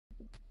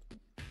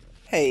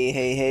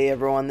Hey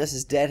everyone, this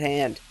is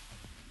Deadhand.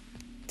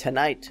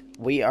 Tonight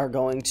we are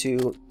going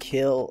to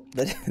kill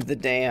the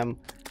damn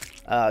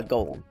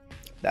golem.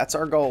 That's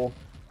our goal.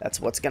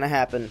 That's what's gonna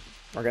happen.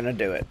 We're gonna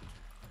do it.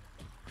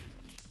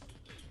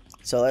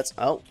 So let's,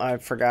 oh, I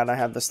forgot I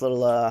have this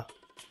little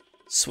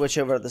switch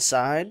over to the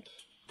side.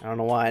 I don't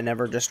know why I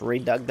never just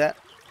redug that.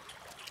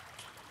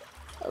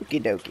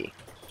 Okie dokie.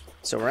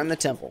 So we're in the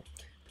temple.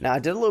 Now I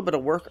did a little bit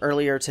of work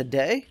earlier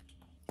today.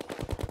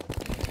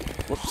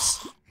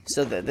 Whoops.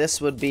 So that this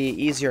would be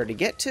easier to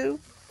get to,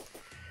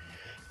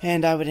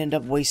 and I would end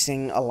up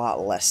wasting a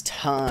lot less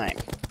time.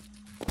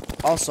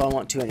 Also, I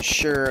want to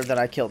ensure that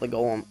I kill the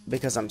golem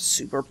because I'm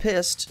super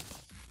pissed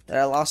that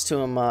I lost to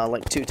him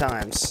like 2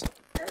 times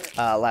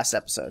last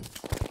episode.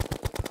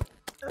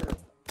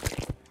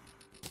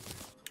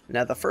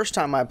 Now, the first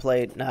time I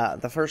played,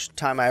 the first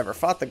time I ever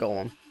fought the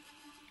golem,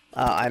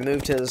 I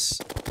moved his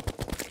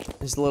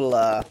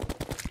little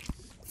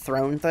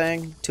throne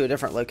thing to a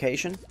different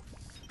location.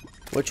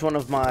 Which one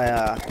of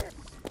my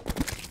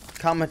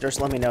commenters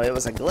let me know it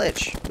was a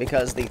glitch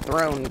because the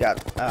throne got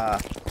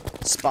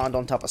spawned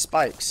on top of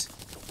spikes,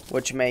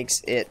 which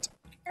makes it,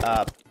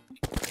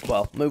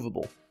 well,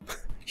 movable.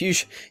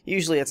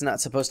 Usually it's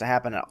not supposed to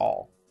happen at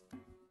all.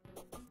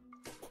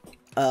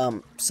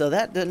 So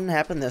that didn't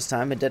happen this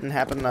time. It didn't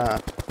happen my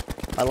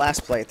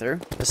last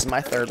playthrough. This is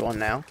my 3rd one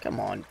now. Come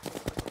on.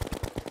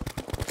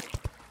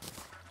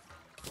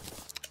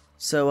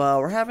 So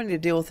we're having to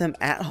deal with him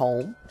at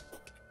home.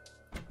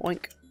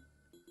 Boink.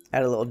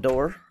 Add a little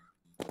door.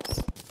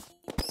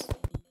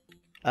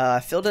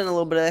 Filled in a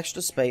little bit of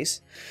extra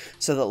space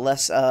so that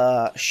less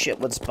shit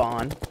would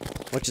spawn,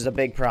 which is a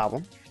big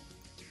problem.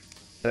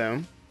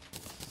 Boom.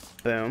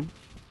 Boom.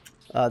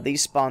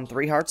 These spawn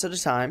 3 hearts at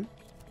a time.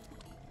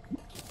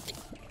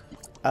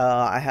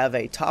 I have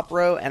a top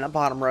row and a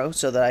bottom row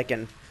so that I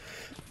can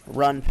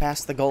run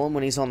past the golem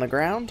when he's on the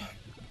ground.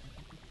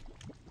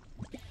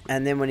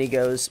 And then when he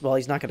goes, well,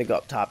 he's not going to go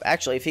up top.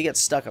 Actually, if he gets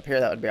stuck up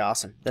here, that would be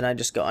awesome. Then I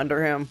just go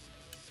under him,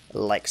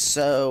 like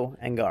so,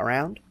 and go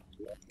around.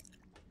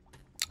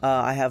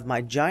 I have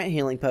my giant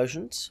healing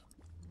potions.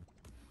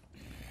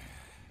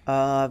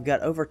 I've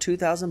got over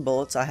 2,000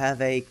 bullets. I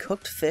have a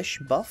cooked fish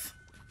buff.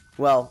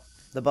 Well,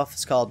 the buff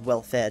is called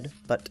well fed,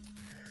 but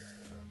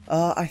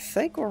I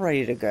think we're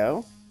ready to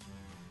go.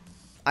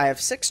 I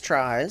have 6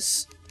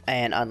 tries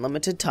and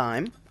unlimited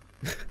time.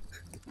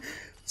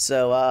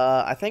 So,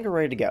 I think we're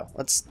ready to go.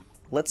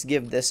 Let's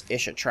give this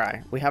ish a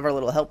try. We have our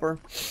little helper,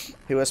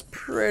 who is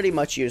pretty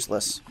much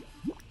useless.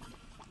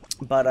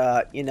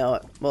 But, you know,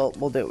 we'll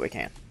do what we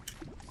can.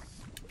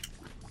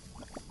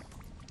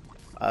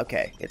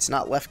 Okay, it's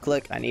not left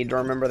click. I need to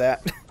remember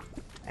that.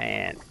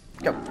 And,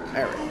 go.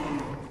 There we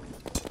go.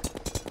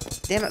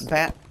 Damn it,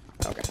 bat.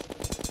 Okay.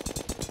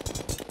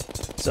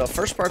 So,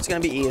 first part's gonna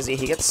be easy.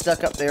 He gets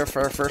stuck up there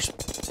for the first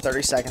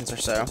 30 seconds or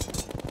so.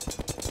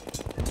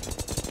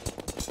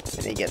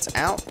 Then he gets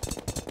out.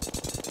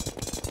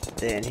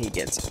 Then he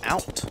gets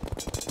out.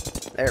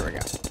 There we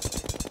go.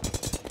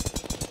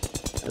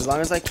 As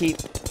long as I keep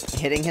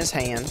hitting his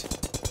hand,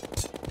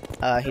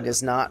 he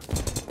does not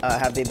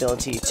have the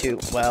ability to,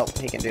 well,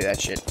 he can do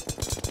that shit.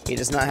 He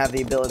does not have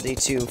the ability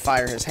to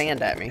fire his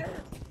hand at me.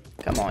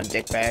 Come on,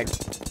 dickbag.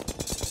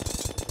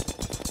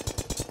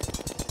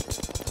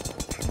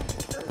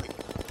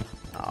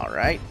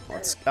 Alright,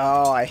 let's,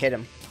 oh, I hit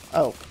him.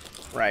 Oh,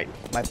 right,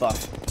 my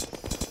buff.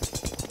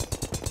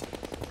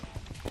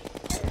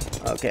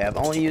 Okay, I've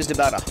only used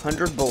about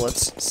 100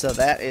 bullets, so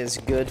that is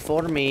good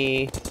for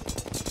me.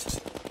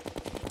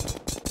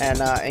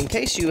 And in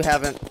case you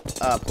haven't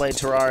played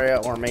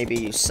Terraria, or maybe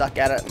you suck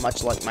at it,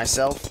 much like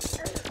myself,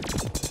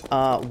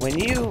 when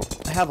you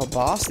have a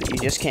boss that you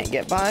just can't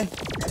get by,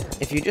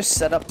 if you just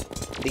set up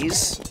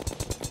these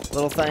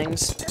little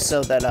things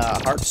so that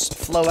hearts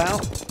flow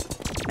out,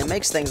 it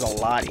makes things a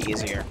lot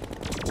easier.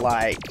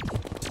 Like,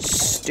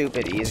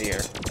 stupid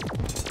easier.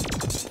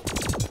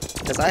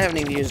 Because I haven't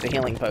even used a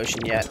healing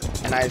potion yet,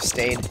 and I've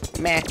stayed,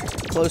 meh,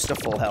 close to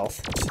full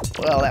health.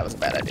 Well, that was a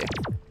bad idea.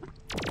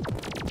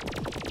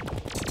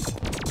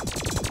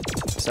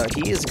 So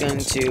he is going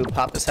to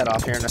pop his head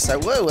off here in a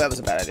second. Whoa, that was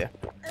a bad idea.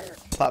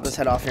 Pop his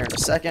head off here in a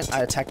second.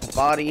 I attack the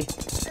body.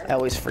 I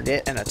always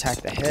forget and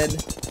attack the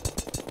head.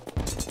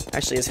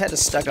 Actually, his head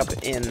is stuck up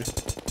in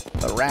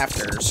the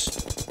rafters.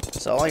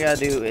 So all I gotta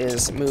do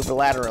is move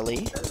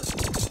laterally,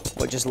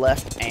 which is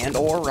left and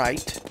or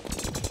right.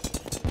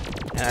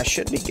 And I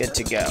should be good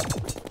to go.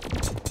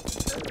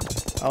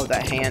 Oh,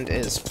 that hand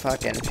is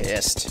fucking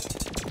pissed.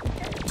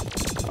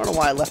 I don't know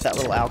why I left that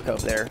little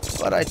alcove there,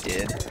 but I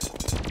did.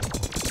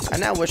 I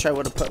now wish I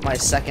would have put my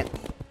second...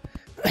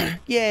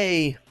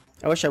 Yay!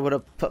 I wish I would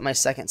have put my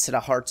second set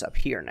of hearts up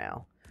here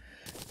now.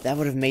 That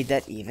would have made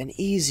that even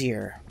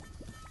easier.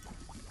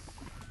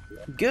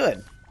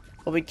 Good.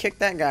 Well, we kicked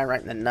that guy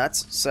right in the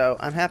nuts, so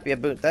I'm happy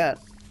about that.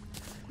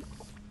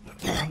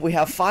 We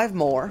have 5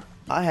 more.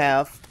 I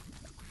have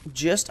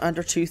just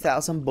under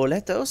 2,000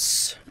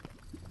 boletos.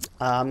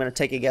 I'm going to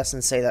take a guess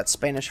and say that's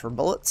Spanish for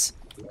bullets,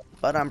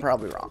 but I'm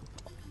probably wrong.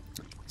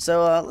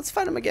 So let's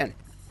fight him again.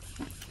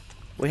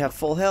 We have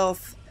full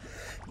health.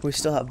 We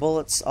still have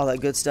bullets, all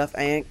that good stuff,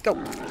 and go.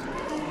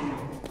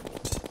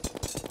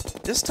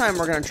 This time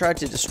we're going to try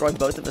to destroy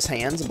both of his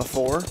hands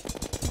before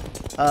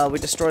we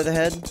destroy the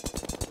head.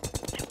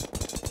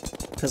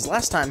 Because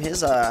last time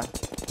his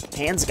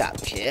hands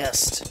got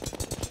pissed.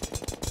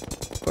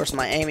 Of course,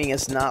 my aiming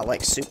is not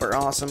like super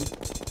awesome.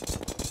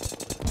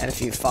 And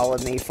if you've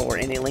followed me for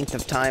any length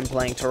of time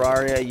playing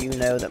Terraria, you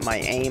know that my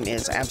aim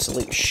is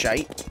absolute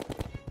shite.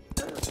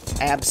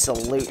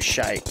 Absolute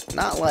shite.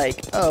 Not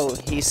like, oh,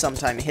 he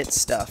sometimes hits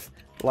stuff.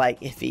 Like,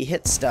 if he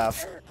hits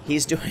stuff,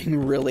 he's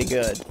doing really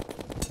good.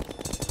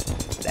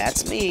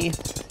 That's me.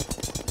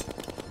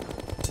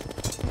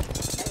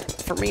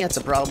 For me, it's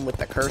a problem with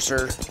the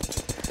cursor.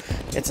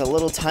 It's a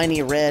little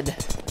tiny red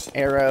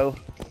arrow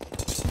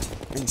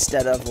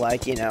instead of,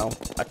 like, you know,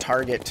 a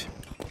target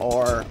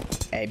or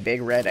a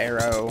big red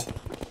arrow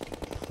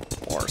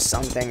or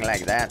something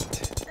like that.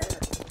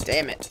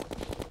 Damn it.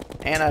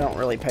 And I don't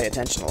really pay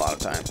attention a lot of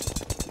time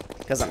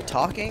because I'm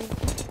talking.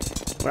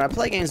 When I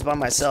play games by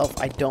myself,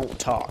 I don't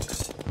talk.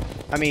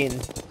 I mean,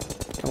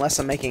 unless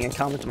I'm making a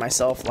comment to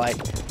myself like,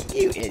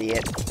 you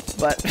idiot.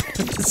 But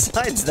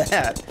besides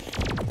that,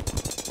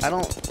 I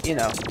don't, you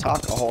know,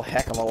 talk a whole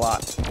heck of a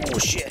lot. Oh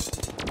shit.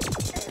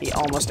 He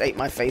almost ate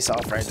my face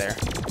off right there.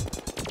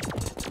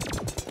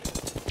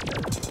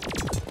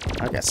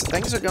 Okay, so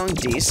things are going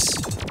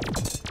decent.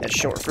 It's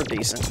short for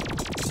decent.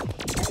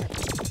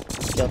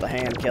 Kill the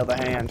hand, kill the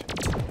hand.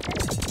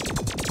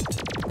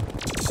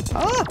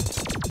 Ah!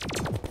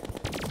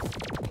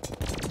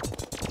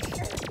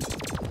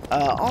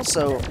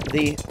 Also,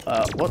 the,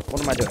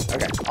 what am I doing?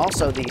 Okay,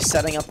 also the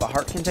setting up the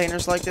heart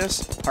containers like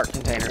this, heart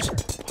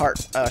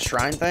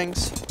shrine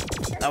things.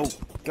 No,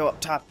 go up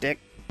top, dick.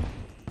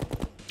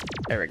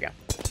 There we go.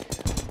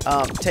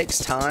 Takes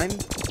time,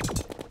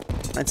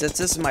 and since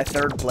this is my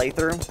third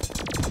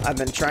playthrough, I've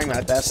been trying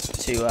my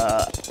best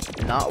to,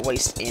 not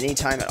waste any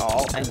time at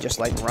all, and just,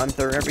 like, run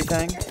through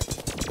everything.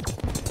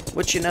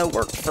 Which, you know,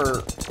 worked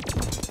for,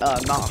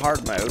 not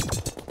hard mode.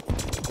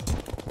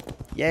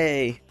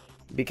 Yay.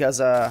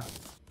 Because,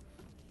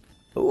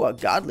 ooh, a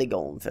godly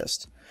golden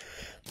fist.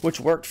 Which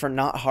worked for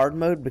not hard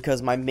mode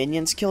because my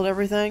minions killed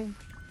everything.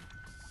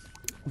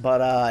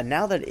 But,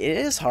 now that it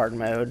is hard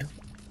mode,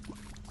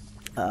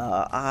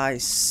 I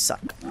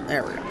suck.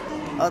 There we go.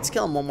 Let's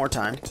kill him one more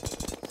time.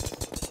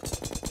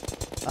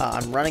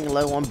 I'm running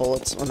low on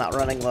bullets. Well, not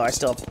running low, I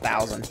still have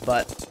 1,000,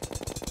 but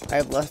I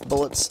have less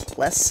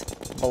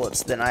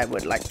bullets than I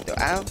would like to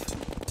have.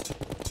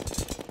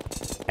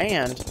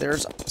 And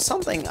there's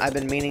something I've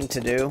been meaning to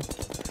do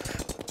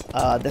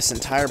this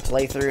entire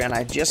playthrough, and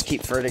I just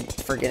keep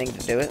forgetting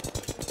to do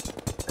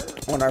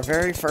it. On our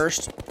very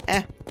first,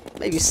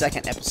 maybe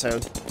second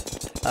episode,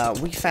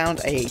 we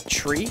found a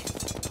tree,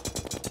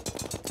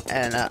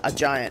 and a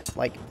giant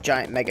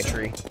mega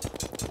tree.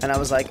 And I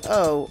was like,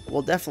 oh,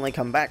 we'll definitely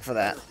come back for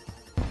that.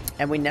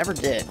 And we never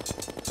did.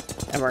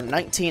 And we're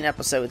 19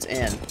 episodes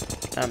in.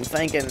 And I'm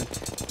thinking,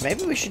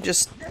 maybe we should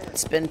just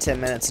spend 10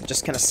 minutes and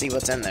just kind of see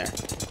what's in there.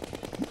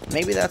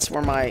 Maybe that's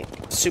where my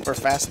super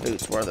fast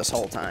boots were this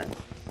whole time.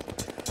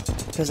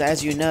 Because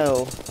as you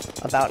know,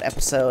 about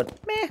episode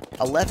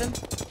 11,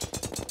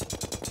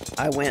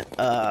 I went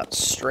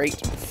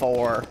straight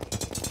for,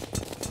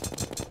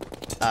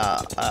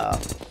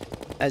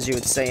 as you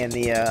would say in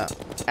the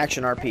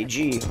action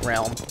RPG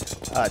realm,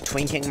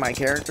 twinking my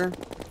character,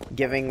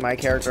 giving my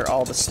character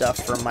all the stuff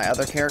from my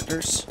other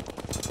characters,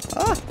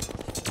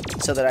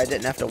 so that I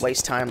didn't have to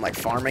waste time like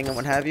farming and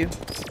what have you.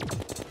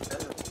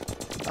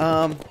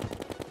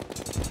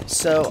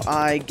 So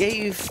I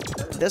gave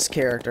this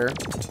character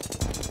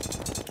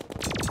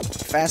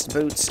fast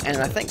boots and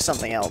I think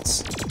something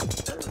else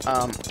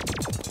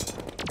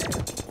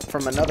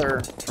from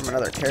another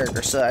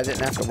character, so that I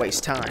didn't have to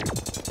waste time.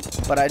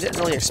 But I didn't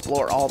really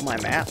explore all of my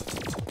map.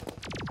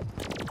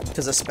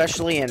 Because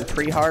especially in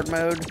pre-hard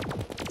mode,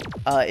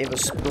 it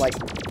was, like,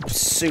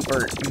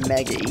 super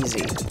mega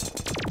easy.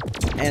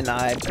 And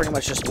I pretty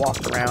much just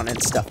walked around and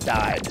stuff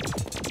died.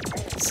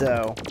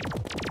 So,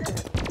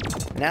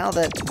 now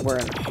that we're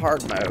in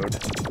hard mode,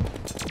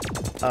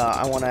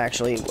 I want to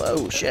actually...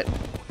 Whoa, shit.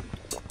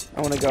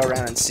 I want to go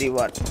around and see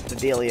what the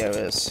dealio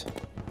is.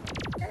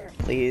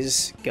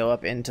 Please go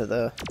up into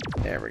the...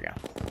 There we go.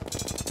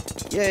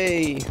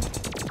 Yay!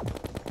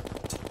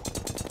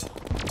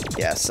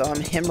 Yeah, so I'm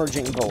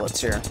hemorrhaging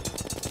bullets here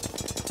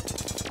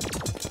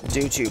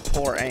due to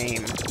poor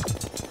aim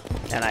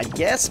and I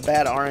guess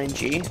bad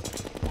RNG,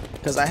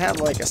 because I have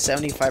like a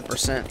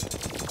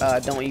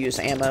 75% don't use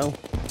ammo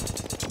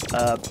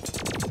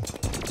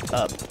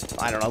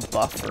I don't know,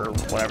 buff or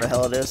whatever the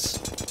hell it is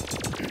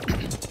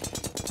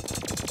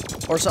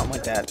or something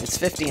like that. It's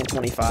 50 and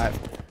 25.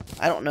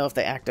 I don't know if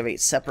they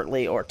activate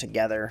separately or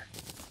together.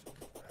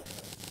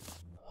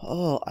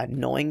 Oh,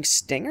 annoying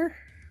stinger?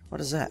 What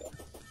is that?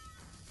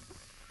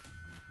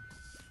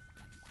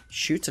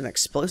 Shoots an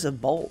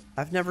explosive bolt.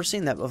 I've never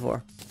seen that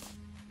before.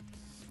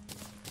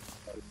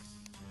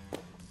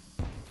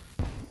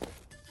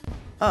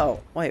 Oh,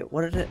 wait,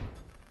 what did it...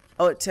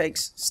 Oh, it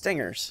takes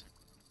stingers.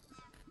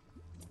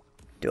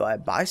 Do I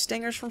buy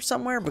stingers from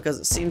somewhere? Because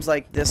it seems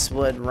like this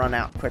would run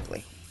out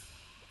quickly.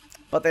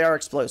 But they are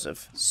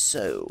explosive,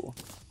 so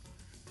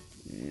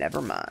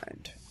never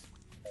mind.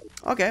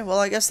 Okay, well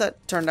I guess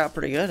that turned out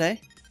pretty good, eh?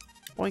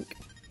 Boink.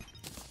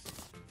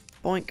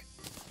 Boink.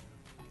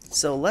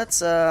 So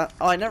let's, oh,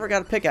 I never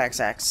got a pickaxe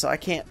axe, so I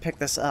can't pick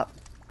this up.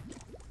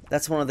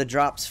 That's one of the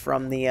drops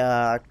from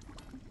the,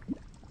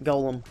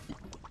 golem.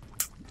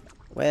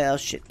 Well,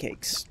 shit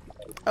cakes.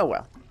 Oh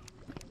well.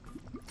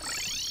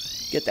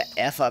 Get the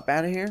F up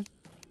out of here.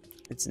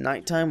 It's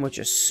nighttime, which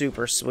is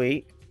super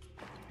sweet.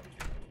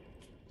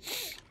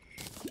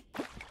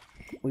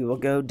 We will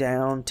go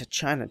down to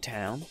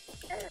Chinatown.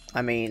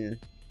 I mean,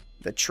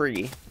 the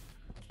tree.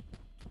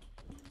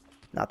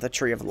 Not the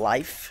tree of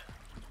life.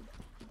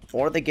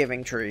 Or the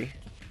giving tree.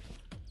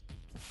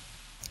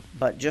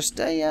 But just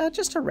a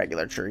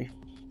regular tree.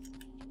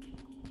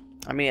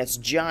 I mean, it's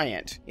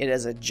giant. It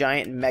is a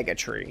giant mega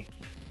tree.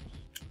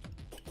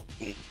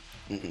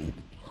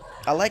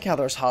 I like how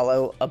there's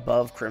hollow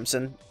above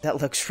Crimson.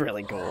 That looks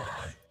really cool.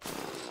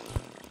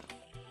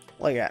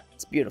 Look at that.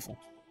 It's beautiful.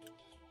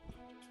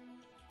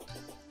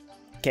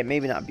 Okay,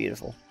 maybe not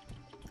beautiful.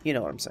 You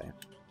know what I'm saying.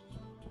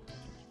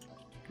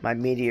 My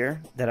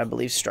meteor that I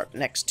believe struck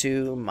next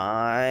to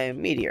my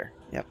meteor.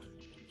 Yep.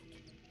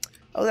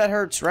 Oh, that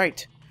hurts,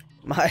 right.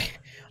 My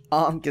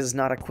Ankh is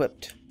not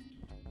equipped.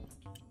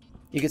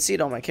 You can see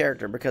it on my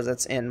character because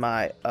it's in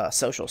my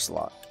social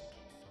slot.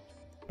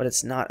 But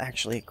it's not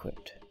actually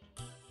equipped.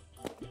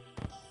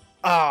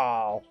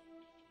 Oh!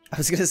 I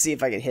was gonna see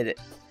if I could hit it.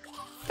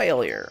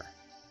 Failure.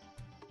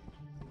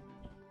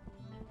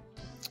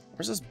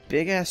 Where's this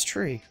big-ass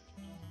tree?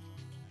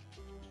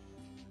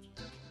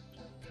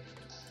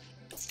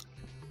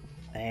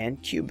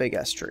 And cute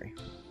big-ass tree.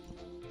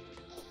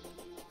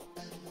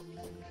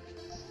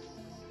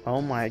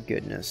 Oh my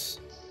goodness.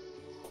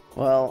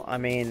 Well, I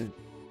mean,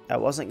 I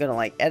wasn't gonna,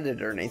 like,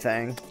 edit or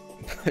anything.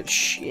 But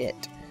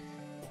shit.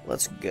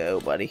 Let's go,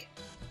 buddy.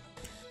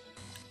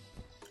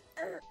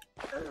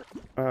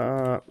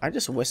 I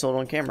just whistled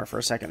on camera for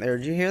a second there.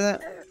 Did you hear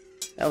that?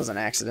 That was an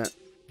accident.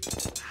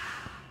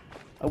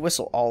 I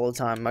whistle all the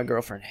time. My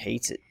girlfriend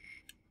hates it.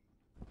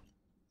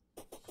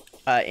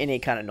 Any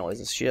kind of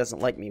noises. She doesn't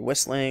like me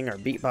whistling or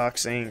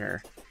beatboxing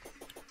or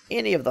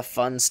any of the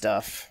fun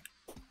stuff.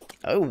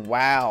 Oh,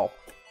 wow.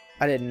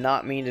 I did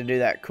not mean to do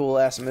that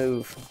cool-ass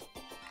move.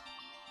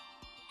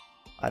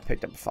 I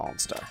picked up a fallen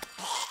star.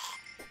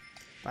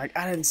 Like,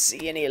 I didn't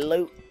see any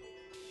loot.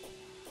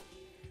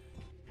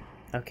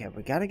 Okay,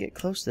 we gotta get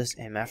close to this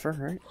MFer,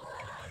 right?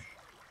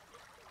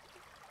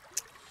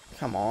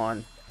 Come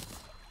on.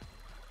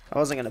 I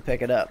wasn't gonna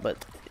pick it up,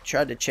 but it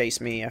tried to chase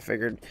me. I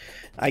figured,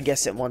 I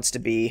guess it wants to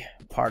be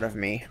part of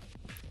me.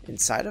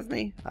 Inside of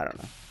me? I don't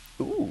know.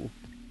 Ooh.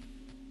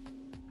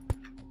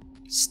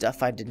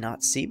 Stuff I did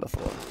not see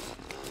before.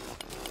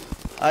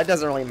 It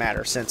doesn't really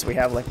matter since we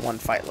have like one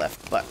fight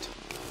left, but...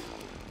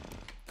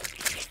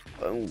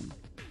 Boom.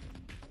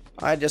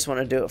 I just want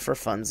to do it for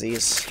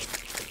funsies.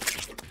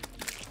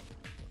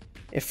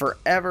 If for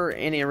ever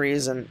any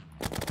reason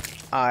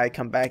I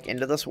come back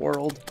into this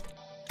world,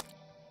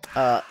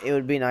 it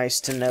would be nice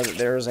to know that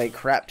there is a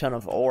crap ton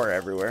of ore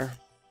everywhere.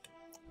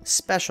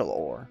 Special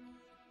ore.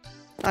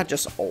 Not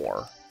just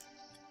ore.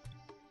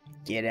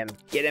 Get him.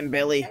 Get him,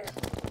 Billy.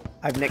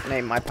 I've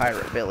nicknamed my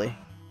pirate Billy.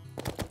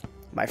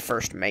 My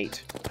first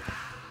mate.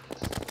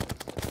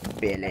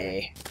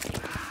 Billy.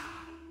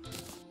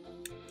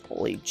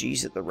 Holy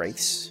jeez at the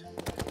wraiths.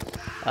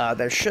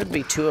 There should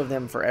be 2 of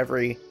them for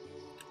every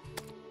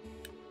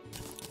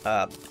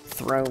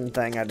throne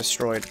thing I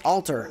destroyed.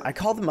 Altar. I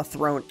call them a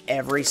throne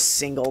every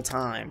single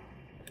time.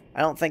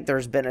 I don't think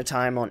there's been a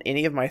time on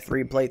any of my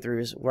 3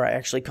 playthroughs where I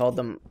actually called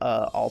them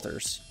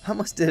altars. I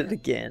almost did it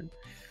again.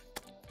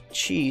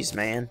 Jeez,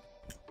 man.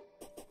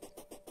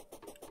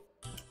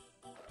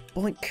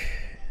 Boink.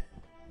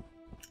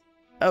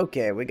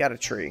 Okay, we got a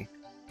tree.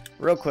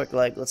 Real quick,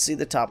 like, let's see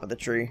the top of the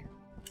tree.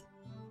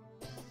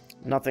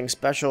 Nothing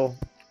special.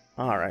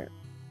 Alright.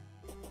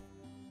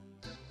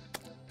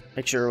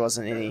 Make sure there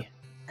wasn't any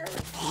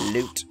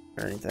loot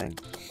or anything.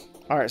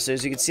 Alright, so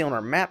as you can see on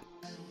our map,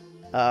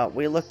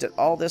 we looked at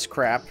all this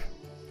crap.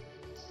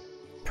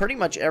 Pretty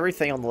much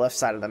everything on the left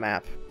side of the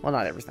map. Well,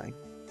 not everything,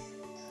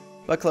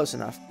 but close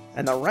enough.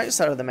 And the right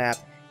side of the map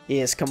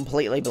is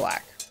completely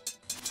black.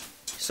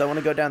 So I want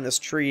to go down this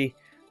tree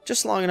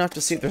just long enough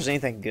to see if there's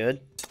anything good.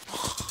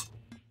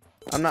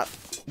 I'm not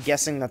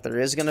guessing that there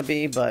is going to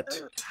be, but,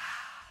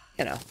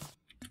 you know,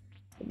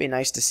 it'd be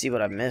nice to see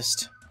what I've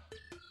missed.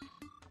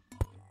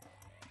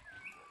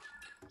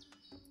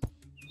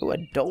 Ooh, a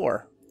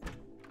door.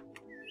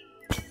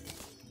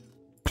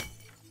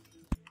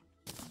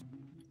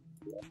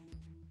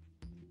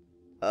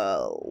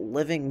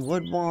 Living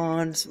wood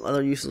wand, some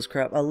other useless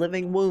crap. A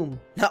living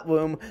womb. Not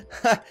womb.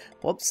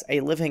 Whoops,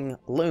 a living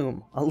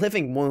loom. A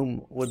living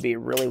womb would be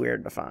really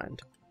weird to find.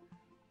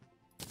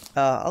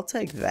 I'll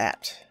take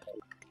that.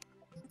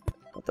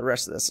 But the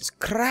rest of this is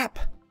crap.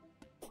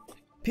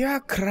 Pure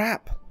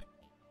crap.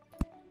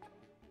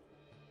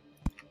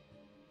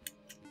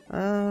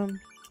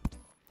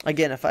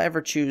 Again, if I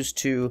ever choose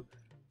to...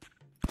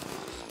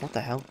 What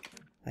the hell?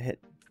 I hit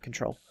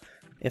control.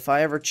 If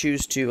I ever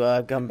choose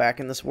to come back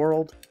in this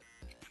world,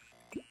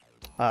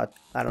 I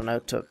don't know,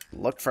 to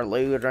look for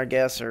loot, I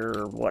guess,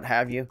 or what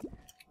have you,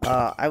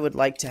 I would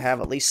like to have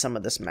at least some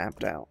of this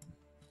mapped out.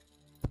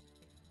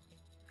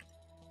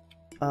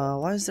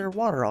 Why is there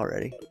water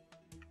already?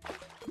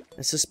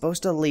 This is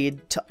supposed to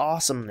lead to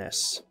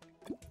awesomeness.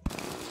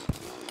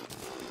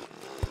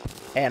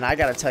 And I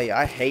gotta tell you,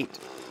 I hate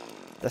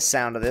the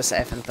sound of this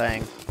effing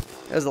thing.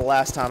 This is the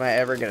last time I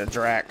ever get a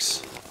Drax.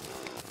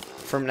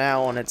 From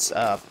now on, it's,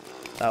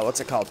 what's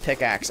it called?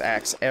 Pickaxe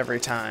axe every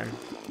time.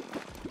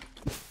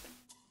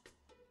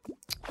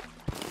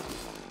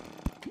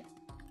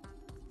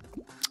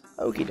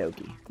 Okie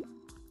dokie.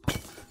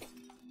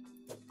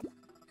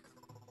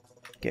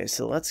 Okay,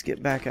 so let's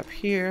get back up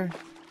here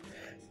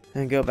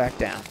and go back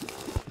down.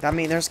 I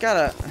mean, there's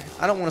gotta...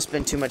 I don't want to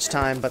spend too much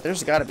time, but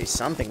there's gotta be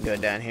something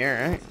good down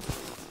here, right?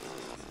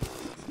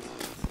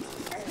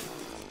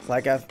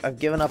 Like, I've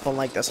given up on,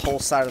 like, this whole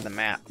side of the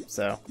map,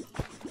 so...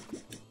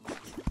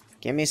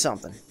 Give me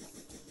something.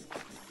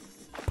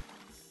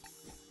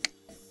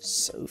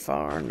 So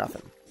far,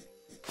 nothing.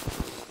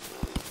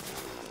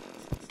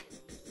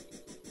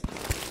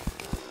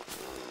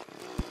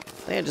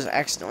 I think I just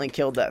accidentally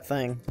killed that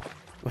thing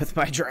with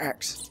my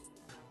Drax.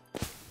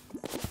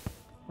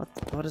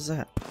 What is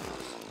that?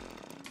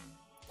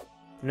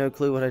 No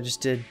clue what I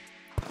just did.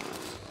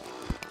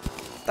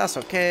 That's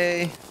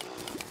okay.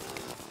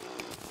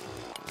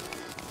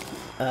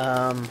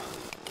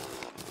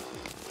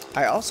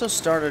 I also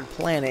started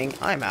planning...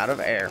 I'm out of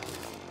air.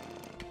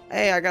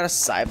 Hey, I got a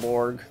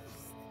cyborg.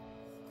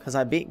 Because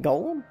I beat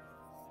Golem?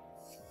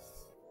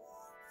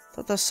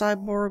 Thought the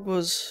cyborg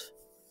was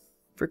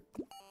for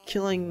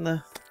killing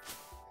the...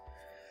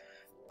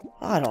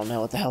 I don't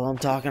know what the hell I'm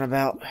talking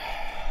about.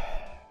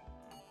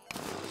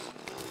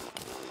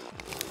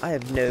 I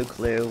have no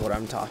clue what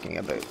I'm talking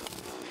about.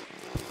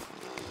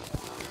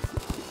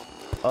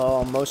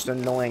 Oh, most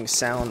annoying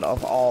sound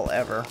of all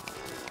ever.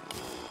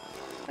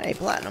 Hey,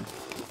 platinum.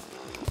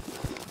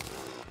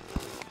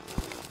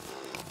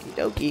 Okie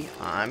dokie,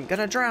 I'm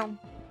gonna drown.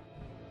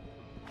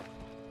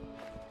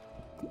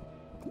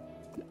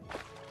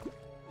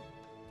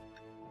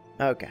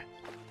 Okay.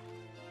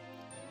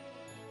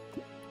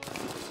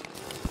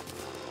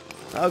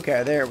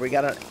 Okay, there, we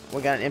got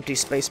an empty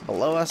space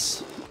below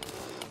us.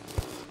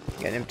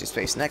 We got an empty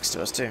space next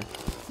to us too.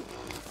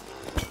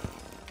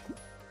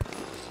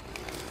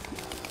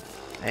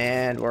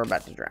 And we're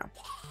about to drown.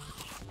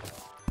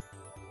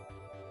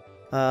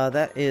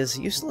 That is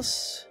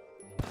useless.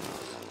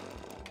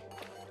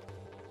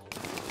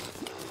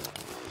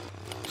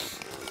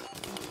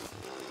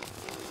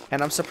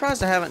 And I'm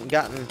surprised I haven't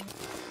gotten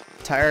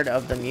tired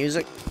of the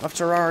music of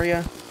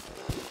Terraria,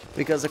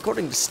 because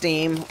according to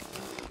Steam,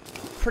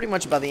 pretty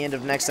much by the end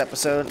of next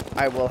episode,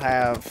 I will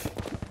have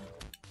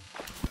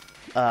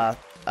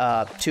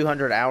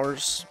 200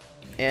 hours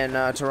in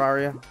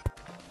Terraria.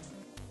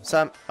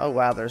 So oh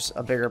wow, there's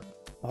a bigger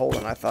hole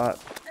than I thought.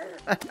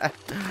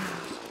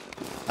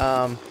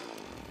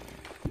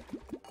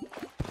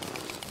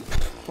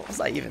 What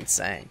was I even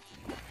saying?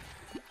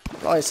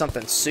 Probably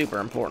something super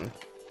important.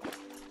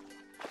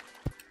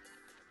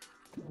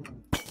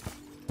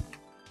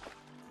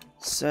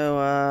 So,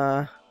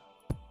 I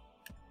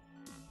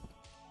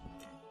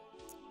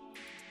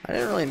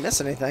didn't really miss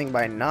anything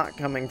by not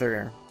coming through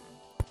here.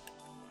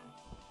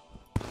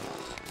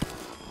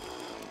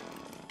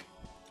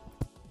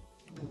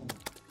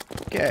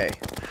 Okay.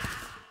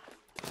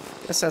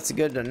 Guess that's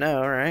good to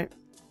know, right?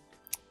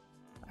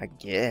 I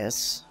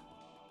guess.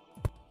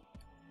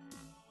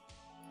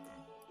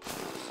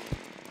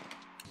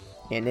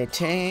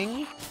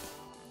 Anything?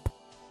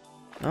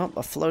 Oh,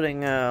 a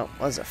floating,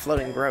 what is it?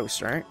 Floating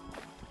gross, right?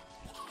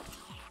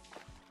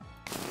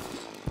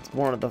 It's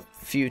one of the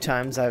few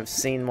times I've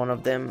seen one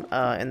of them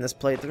in this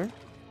playthrough.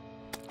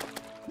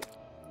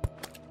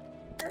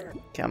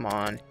 Come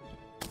on.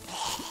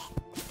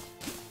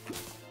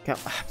 Come,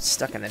 I'm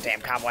stuck in the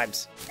damn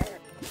cobwebs.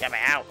 Get me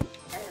out.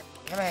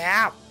 Get me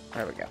out.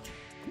 There we go.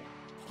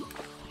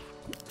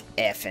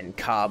 Effing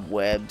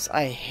cobwebs.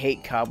 I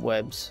hate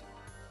cobwebs.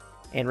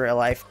 In real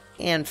life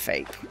and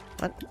fake.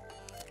 What?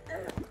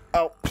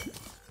 Oh.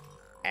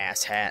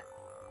 Asshat.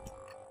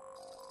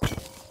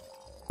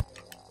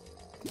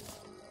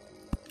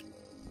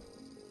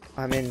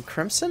 I'm in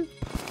Crimson?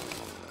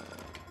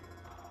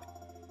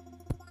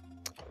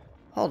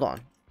 Hold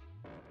on.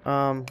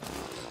 I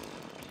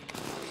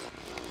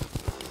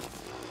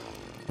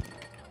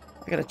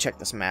gotta check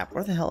this map.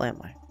 Where the hell am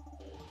I?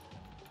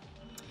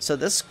 So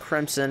this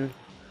Crimson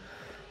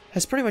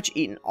has pretty much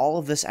eaten all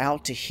of this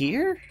out to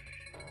here?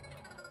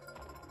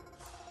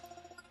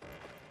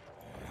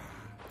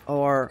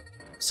 Or,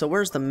 so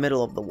where's the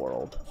middle of the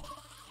world?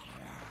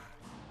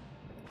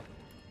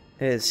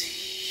 It is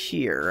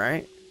here,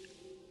 right?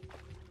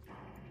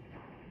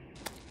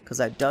 Because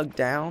I dug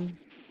down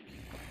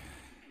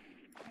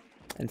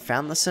and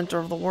found the center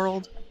of the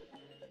world?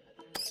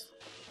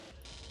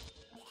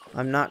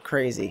 I'm not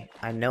crazy.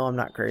 I know I'm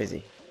not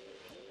crazy.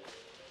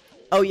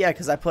 Oh yeah,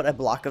 because I put a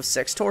block of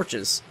 6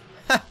 torches.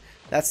 Ha!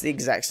 That's the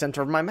exact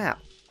center of my map,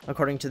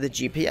 according to the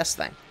GPS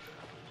thing.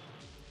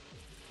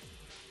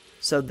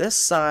 So this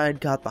side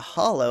got the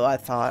hollow, I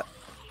thought.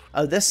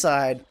 Oh, this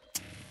side...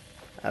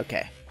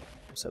 Okay.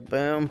 So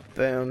boom,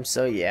 boom,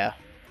 so yeah.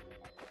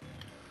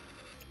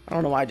 I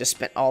don't know why I just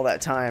spent all that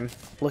time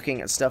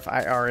looking at stuff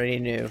I already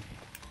knew.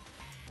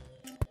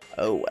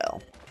 Oh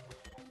well.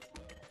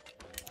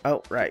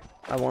 Oh, right.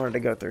 I wanted to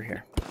go through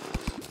here.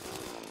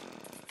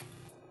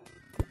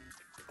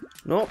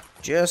 Nope,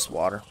 just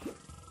water.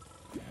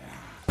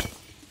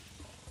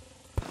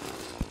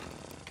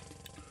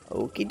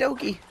 Okie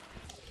dokie.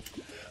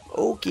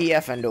 Okie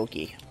effing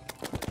dokie.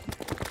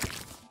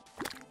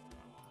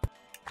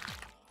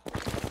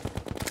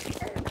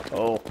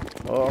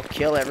 Oh,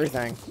 kill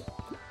everything.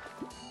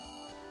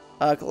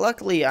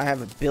 Luckily, I have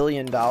 $1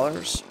 billion.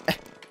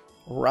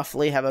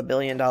 Roughly have $1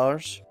 billion.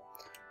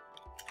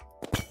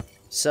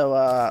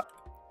 So,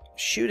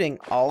 shooting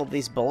all of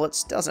these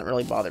bullets doesn't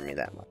really bother me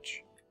that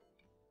much.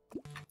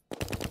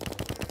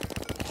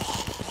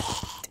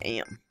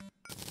 Damn.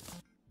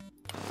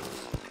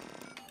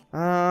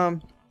 I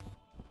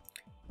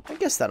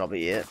guess that'll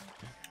be it.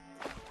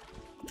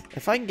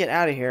 If I can get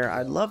out of here,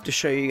 I'd love to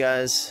show you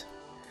guys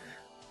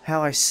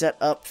how I set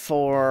up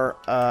for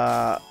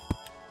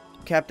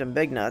Captain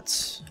Big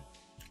Nuts.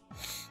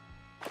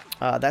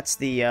 That's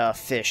the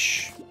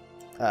fish.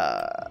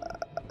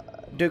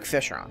 Duke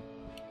Fisheron.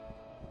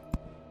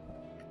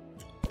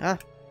 Huh?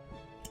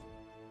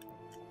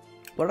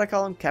 What did I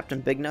call him? Captain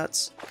Big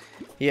Nuts?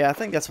 Yeah, I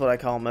think that's what I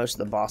call most of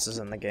the bosses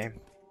in the game.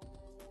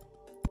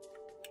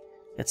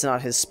 It's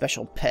not his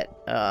special pet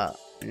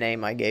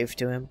name I gave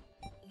to him.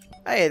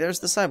 Hey, there's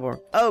the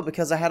cyborg. Oh,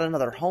 because I had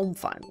another home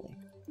finally.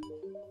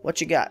 What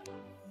you got?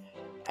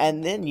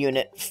 And then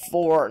Unit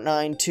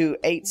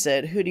 4928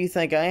 said, "Who do you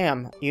think I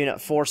am? Unit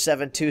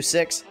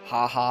 4726?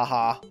 Ha ha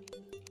ha."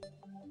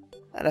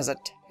 That is a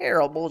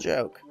terrible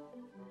joke.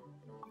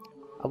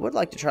 I would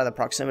like to try the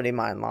proximity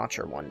mine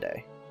launcher one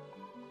day.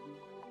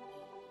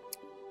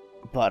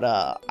 But,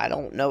 I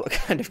don't know what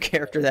kind of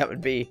character that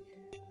would be.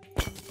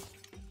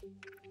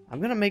 I'm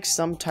gonna make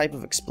some type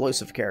of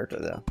explosive character,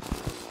 though.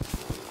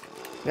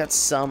 Got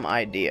some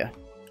idea.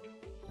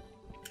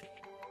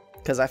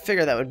 Because I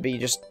figure that would be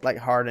just, like,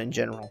 hard in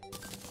general.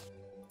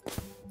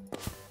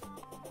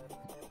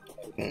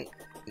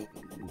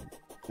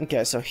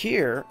 Okay, so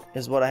here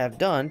is what I have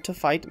done to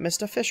fight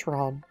Mr.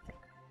 Fisheron.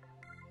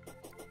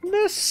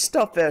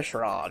 Mr.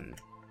 Fisheron!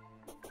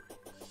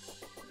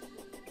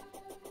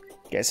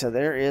 Okay, so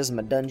there is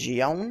my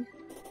dungeon.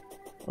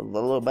 A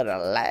little bit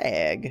of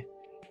lag.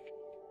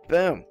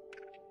 Boom.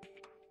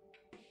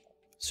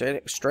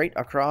 Straight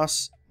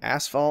across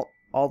asphalt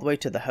all the way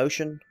to the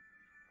ocean.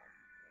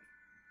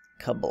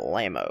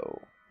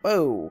 Kablamo.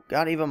 Whoa,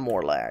 got even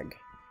more lag.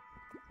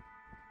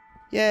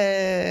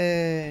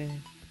 Yay!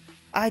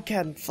 I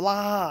can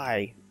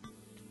fly!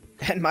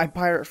 And my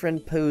pirate friend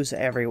poos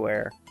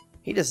everywhere.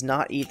 He does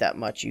not eat that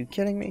much, you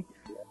kidding me?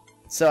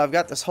 So I've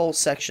got this whole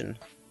section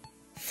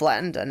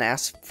flattened and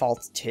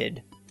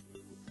asphalted.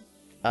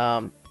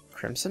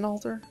 Crimson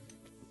Altar?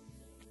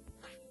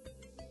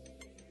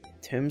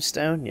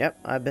 Tombstone? Yep,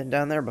 I've been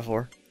down there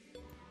before.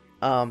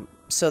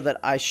 So that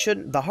I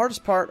shouldn't... The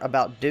hardest part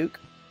about Duke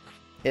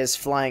is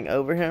flying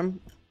over him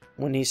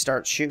when he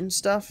starts shooting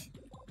stuff.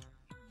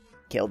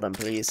 Kill them,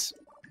 please.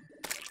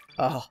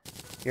 Oh,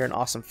 you're an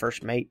awesome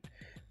first mate.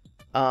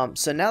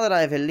 So now that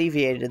I've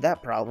alleviated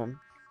that problem,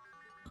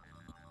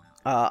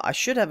 I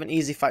should have an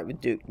easy fight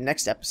with Duke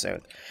next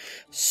episode.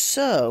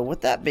 So,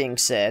 with that being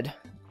said,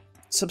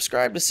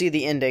 subscribe to see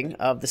the ending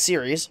of the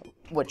series,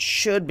 which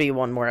should be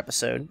one more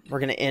episode. We're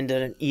going to end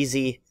at an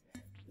easy,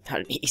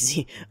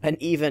 an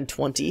even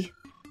 20,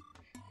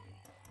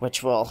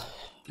 which will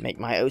make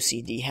my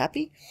OCD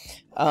happy.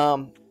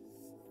 All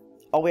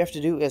we have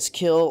to do is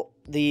kill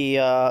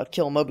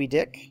Moby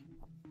Dick.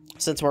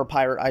 Since we're a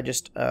pirate, I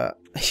just,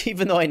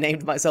 even though I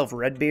named myself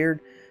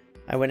Redbeard,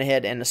 I went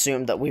ahead and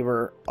assumed that we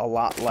were a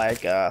lot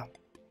like,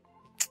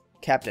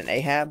 Captain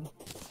Ahab.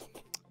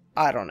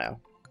 I don't know.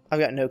 I've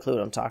got no clue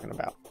what I'm talking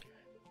about.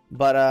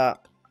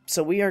 But,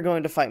 so we are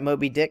going to fight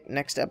Moby Dick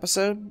next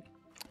episode,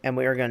 and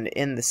we are going to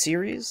end the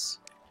series.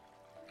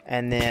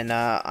 And then,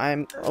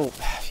 oh,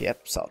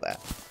 yep, saw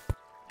that.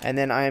 And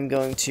then I am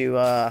going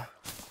to,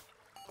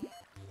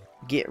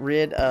 get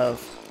rid of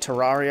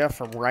Terraria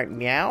from right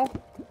now.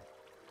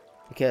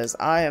 Because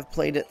I have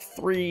played it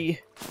 3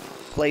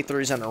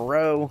 playthroughs in a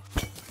row,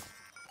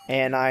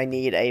 and I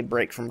need a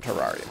break from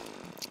Terraria.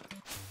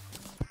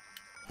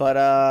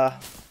 But,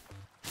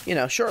 you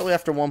know, shortly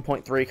after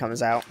 1.3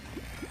 comes out,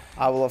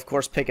 I will of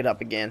course pick it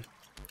up again,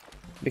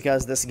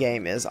 because this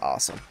game is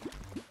awesome.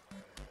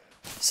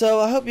 So,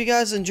 I hope you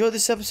guys enjoyed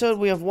this episode.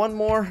 We have one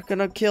more.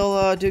 Gonna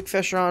kill Duke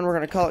Fisheron. We're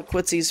gonna call it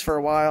quitsies for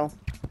a while.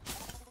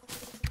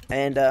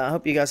 And, I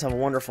hope you guys have a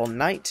wonderful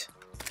night.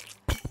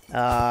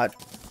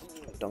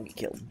 Don't get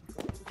killed.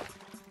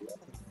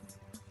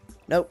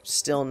 Nope,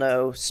 still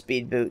no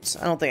speed boots.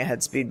 I don't think I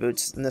had speed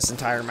boots in this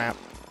entire map.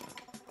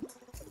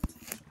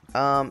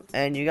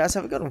 And you guys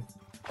have a good one.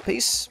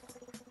 Peace.